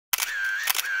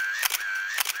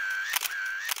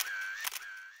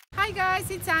Hi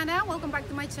guys, it's Anna. Welcome back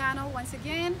to my channel once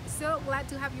again. So glad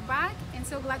to have you back and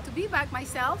so glad to be back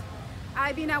myself.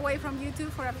 I've been away from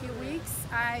YouTube for a few weeks.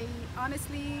 I've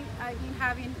been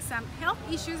having some health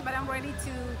issues, but I'm ready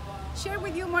to share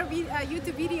with you more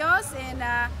YouTube videos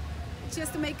and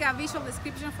just to make a visual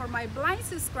description for my blind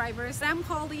subscribers. I'm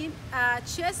holding a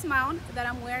chest mount that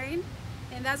I'm wearing,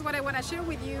 and that's what I want to share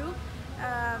with you.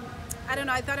 I don't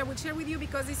know, I thought I would share with you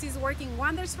because this is working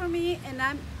wonders for me, and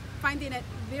I'm finding it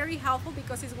very helpful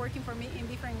because it's working for me in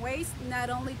different ways,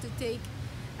 not only to take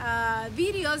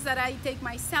videos that I take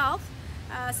myself.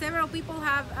 Several people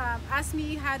have asked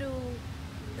me how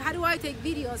do I take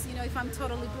videos, you know, if I'm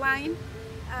totally blind.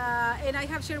 And I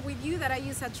have shared with you that I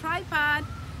use a tripod.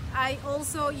 I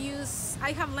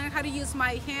have learned how to use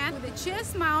my hand with the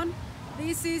chest mount.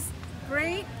 This is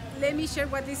great. Let me share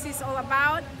what this is all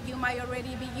about. You might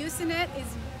already be using it.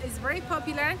 It's very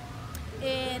popular.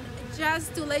 And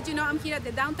just to let you know, I'm here at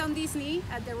the downtown Disney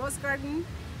at the Rose Garden.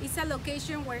 It's a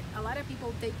location where a lot of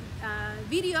people take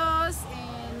videos,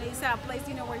 and it's a place,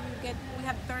 you know, where we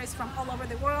have tourists from all over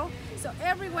the world. So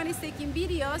everyone is taking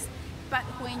videos. But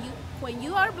when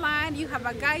you are blind, you have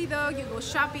a guide dog, you go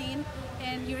shopping,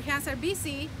 and your hands are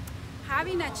busy,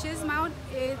 having a chest mount,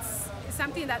 it's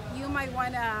something that you might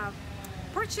want to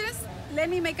purchase. Let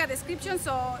me make a description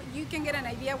so you can get an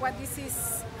idea what this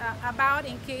is about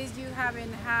in case you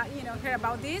haven't heard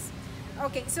about this.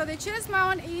 Okay, so the chest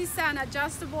mount is an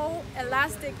adjustable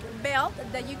elastic belt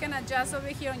that you can adjust over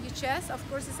here on your chest. Of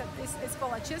course, it's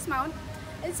called a chest mount.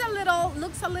 Looks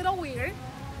a little weird.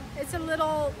 It's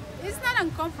not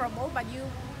uncomfortable, but you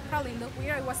probably look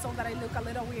weird. I was told that I look a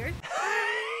little weird.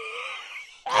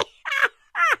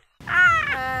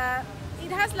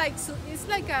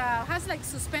 Has like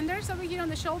suspenders over here on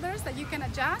the shoulders that you can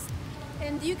adjust,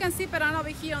 and you can zip it on over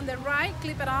here on the right,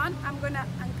 clip it on. I'm gonna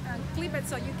unclip it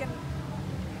so you can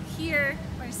hear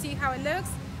or see how it looks.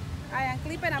 I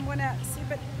unclip it, I'm gonna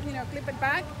zip it, clip it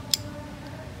back.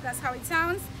 That's how it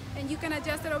sounds. And you can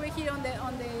adjust it over here on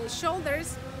the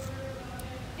shoulders.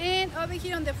 And over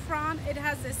here on the front, it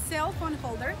has the cell phone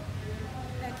holder.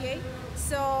 Okay,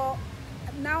 so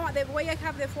now the way I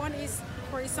have the phone is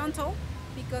horizontal,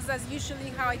 because that's usually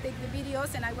how I take the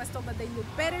videos, and I was told that they look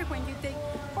better when you take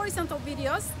horizontal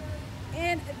videos.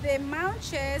 And the mount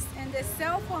chest and the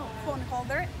cell phone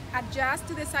holder adjust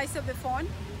to the size of the phone.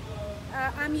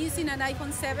 I'm using an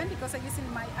iPhone 7 because I'm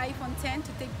using my iPhone 10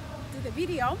 to do the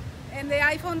video, and the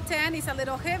iPhone 10 is a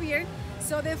little heavier.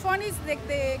 So the phone is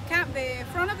the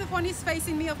front of the phone is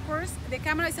facing me, of course. The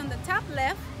camera is on the top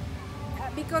left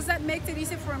because that makes it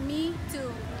easy for me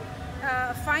to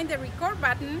find the record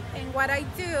button. And what I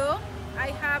do, I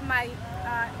have my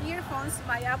earphones,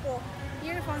 my Apple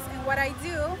earphones, and what I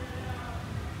do,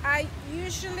 I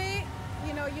usually,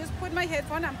 just put my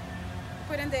headphone, I'm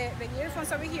putting the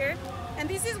earphones over here, and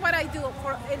this is what I do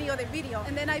for any other video.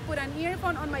 And then I put an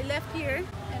earphone on my left ear,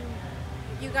 and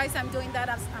you guys, I'm doing that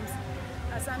as I'm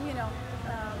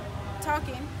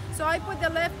talking. So I put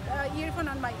the left earphone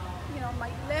on my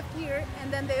my left ear,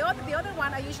 and then the other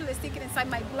one I usually stick it inside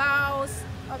my blouse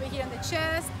over here in the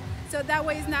chest, so that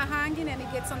way it's not hanging and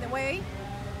it gets on the way.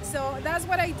 So that's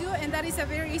what I do, and that is a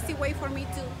very easy way for me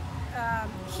to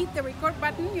hit the record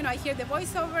button. I hear the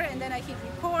voiceover and then I hit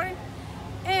record,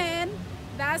 and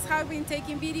that's how I've been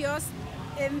taking videos.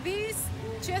 And this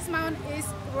chest mount is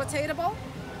rotatable.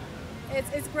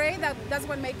 It's great. That's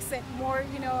what makes it more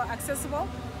accessible.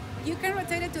 You can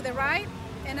rotate it to the right,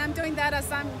 and I'm doing that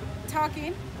as I'm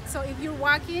talking. So if you're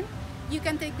walking, you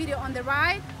can take video on the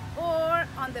right or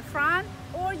on the front,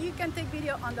 or you can take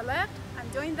video on the left. I'm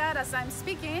doing that as I'm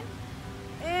speaking.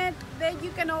 And then you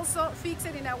can also fix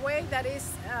it in a way that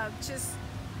is just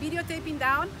videotaping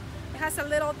down. It has a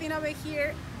little thing over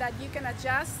here that you can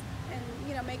adjust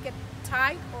and make it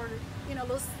tight, or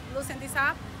loosen this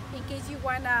up in case you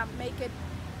want to make it.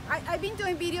 I've been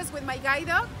doing videos with my guide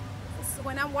dog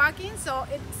when I'm walking, so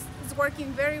it's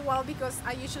working very well because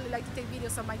I usually like to take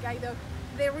videos of my guide dog.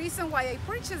 The reason why I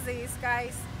purchased this,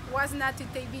 guys, was not to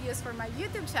take videos for my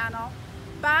YouTube channel,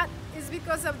 but it's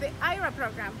because of the IRA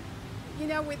program.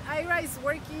 With IRA is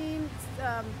working,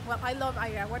 well, I love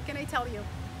IRA, what can I tell you?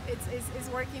 It's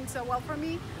working so well for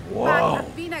me. Wow.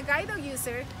 But being a guide dog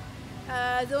user,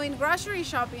 doing grocery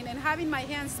shopping and having my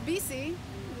hands busy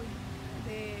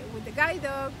with the guide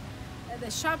dog, the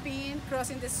shopping,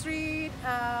 crossing the street,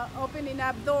 opening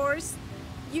up doors,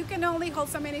 you can only hold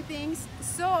so many things.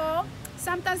 So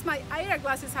sometimes my IRA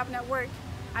glasses have not worked.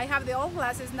 I have the old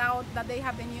glasses now that they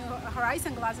have the new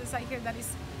Horizon glasses. I hear that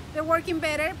they're working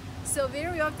better. So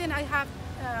very often I have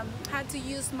had to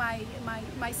use my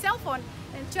cell phone,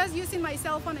 and just using my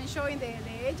cell phone and showing the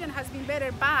agent has been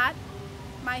better, but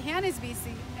my hand is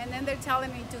busy, and then they're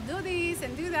telling me to do this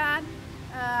and do that.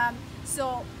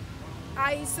 So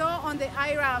I saw on the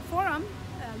IRA forum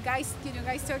guys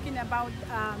talking about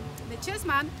the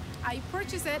Chestmount. I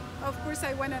purchased it. Of course,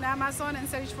 I went on Amazon and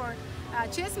searched for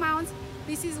Chestmount.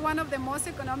 This is one of the most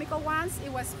economical ones.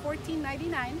 It was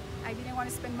 $14.99. I didn't want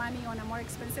to spend money on a more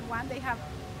expensive one. They have,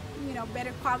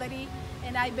 better quality,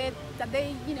 and I bet that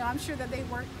they, I'm sure that they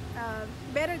work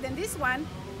better than this one.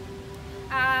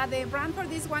 The brand for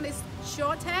this one is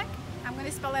Chotech. I'm going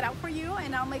to spell it out for you,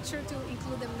 and I'll make sure to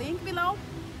include the link below.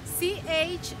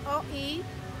 CHOETECH,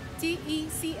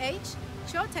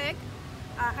 Chotech.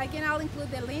 Again, I'll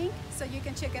include the link so you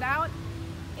can check it out.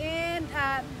 And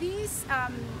this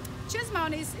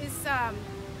Chestmount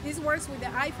this works with the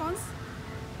iPhones,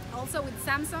 also with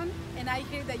Samsung, and I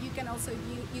hear that you can also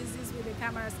use this with the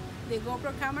cameras, the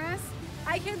GoPro cameras.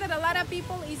 I hear that a lot of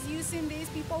people is using these,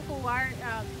 people who are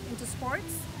into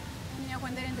sports,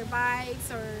 when they're in their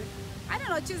bikes, or I don't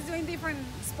know, just doing different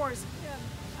sports.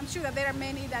 I'm sure that there are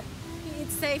many that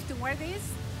it's safe to wear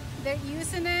this. They're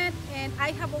using it, and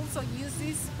I have also used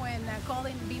this when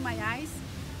calling Be My Eyes.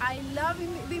 I love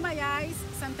Be My Eyes.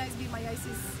 Sometimes Be My Eyes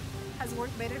has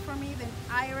worked better for me than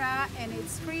IRA, and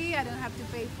it's free. I don't have to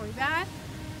pay for that.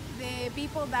 The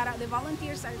people the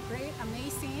volunteers are great,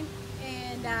 amazing,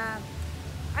 and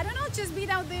I don't know, just being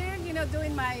out there,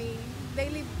 doing my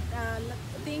daily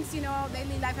things,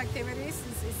 daily life activities.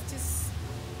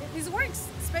 This works,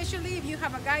 especially if you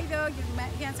have a guide dog, your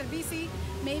hands are busy.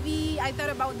 Maybe I thought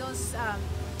about those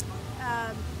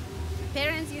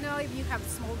parents, if you have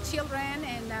small children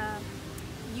and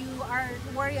you are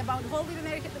worried about holding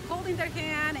their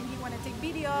hand and you want to take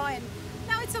video. And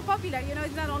now it's so popular,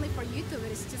 it's not only for YouTube,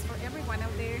 it's just for everyone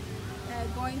out there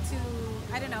going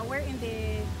to, I don't know, we're in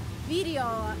the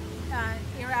video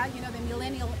era, the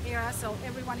millennial era, so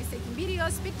everyone is taking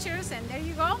videos, pictures, and there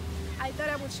you go. I thought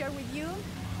I would share with you.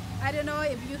 I don't know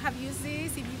if you have used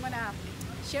this, if you want to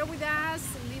share with us,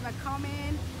 leave a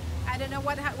comment. I don't know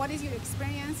what is your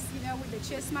experience, with the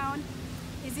Chestmount.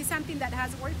 Is this something that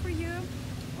has worked for you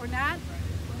or not?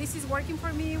 This is working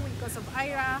for me because of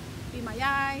IRA, Be My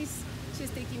Eyes,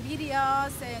 just taking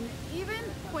videos, and even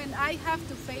when I have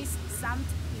to face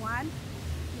someone,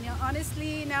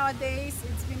 honestly, nowadays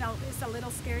it's a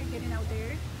little scary getting out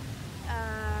there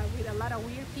with a lot of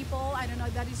weird people. I don't know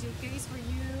if that is your case for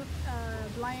you,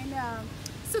 blind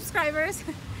subscribers,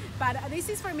 but this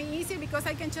is for me easier because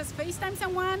I can just FaceTime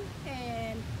someone,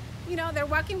 and they're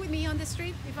walking with me on the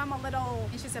street if I'm a little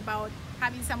anxious about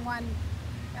having someone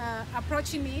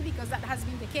approaching me, because that has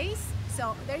been the case.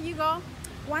 So there you go.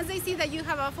 Once they see that you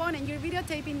have a phone and you're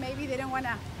videotaping, maybe they don't want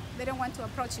to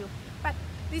approach you. But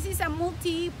this is a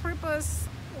multi-purpose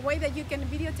way that you can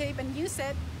videotape and use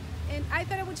it, and I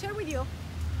thought I would share with you.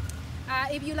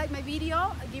 If you like my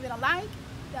video, give it a like.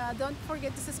 Don't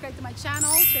forget to subscribe to my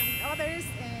channel, share with others,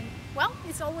 and well,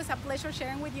 it's always a pleasure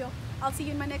sharing with you. I'll see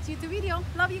you in my next YouTube video.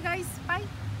 Love you guys. Bye.